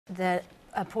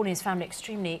Pauline's family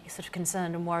extremely sort of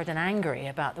concerned and worried and angry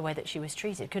about the way that she was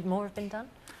treated. Could more have been done?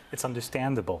 It's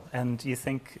understandable, and you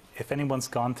think if anyone's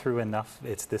gone through enough,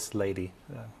 it's this lady.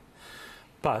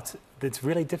 But it's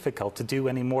really difficult to do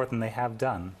any more than they have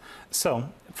done. So,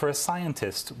 for a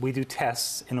scientist, we do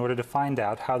tests in order to find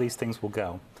out how these things will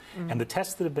go. And the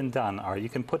tests that have been done are you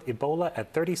can put Ebola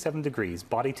at 37 degrees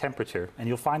body temperature, and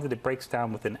you'll find that it breaks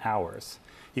down within hours.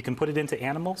 You can put it into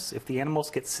animals. If the animals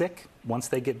get sick, once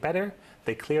they get better,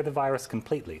 they clear the virus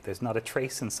completely. There's not a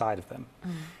trace inside of them.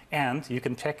 And you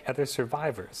can check other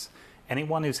survivors.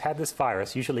 Anyone who's had this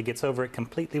virus usually gets over it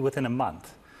completely within a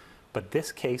month. But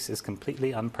this case is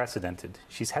completely unprecedented.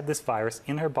 She's had this virus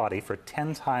in her body for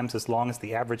 10 times as long as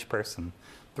the average person,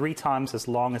 3 times as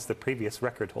long as the previous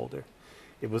record holder.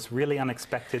 It was really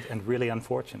unexpected and really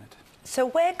unfortunate. So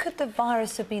where could the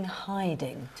virus have been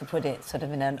hiding, to put it sort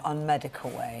of in an unmedical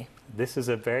way? This is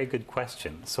a very good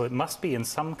question. So it must be in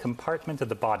some compartment of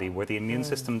the body where the immune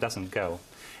system doesn't go.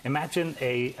 Imagine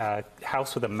a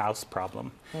house with a mouse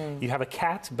problem. You have a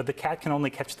cat, but the cat can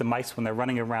only catch the mice when they're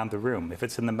running around the room. If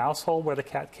it's in the mouse hole where the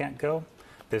cat can't go,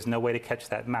 there's no way to catch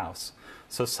that mouse.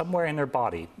 So somewhere in their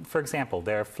body, for example,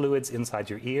 there are fluids inside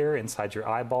your ear, inside your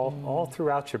eyeball, all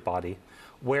throughout your body,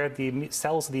 where the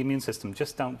cells of the immune system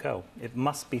just don't go. It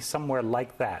must be somewhere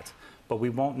like that, but we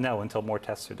won't know until more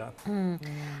tests are done.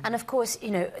 And of course,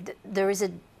 you know, there is a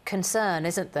concern,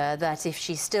 isn't there, that if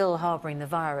she's still harbouring the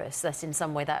virus, that in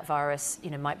some way that virus,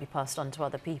 you know, might be passed on to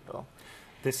other people.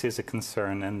 This is a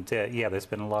concern, and yeah, there's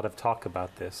been a lot of talk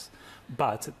about this.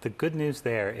 But the good news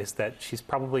there is that she's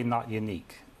probably not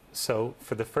unique. So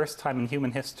for the first time in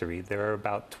human history, there are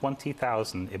about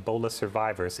 20,000 Ebola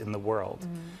survivors in the world.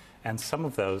 And some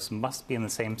of those must be in the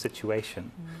same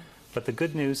situation. But the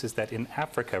good news is that in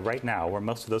Africa right now, where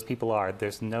most of those people are,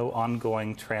 there's no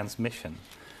ongoing transmission.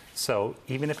 So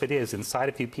even if it is inside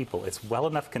a few people, it's well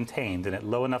enough contained and at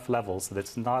low enough levels that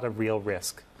it's not a real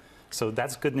risk. So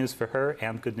that's good news for her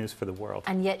and good news for the world.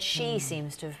 And yet she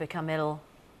seems to have become ill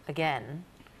again.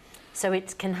 So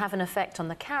it can have an effect on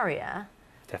the carrier,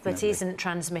 Definitely. but isn't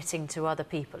transmitting to other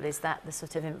people. Is that the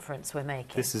sort of inference we're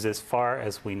making? This is as far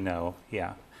as we know,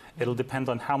 yeah. It'll depend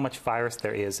on how much virus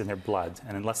there is in their blood,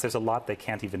 and unless there's a lot, they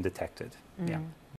can't even detect it. Yeah.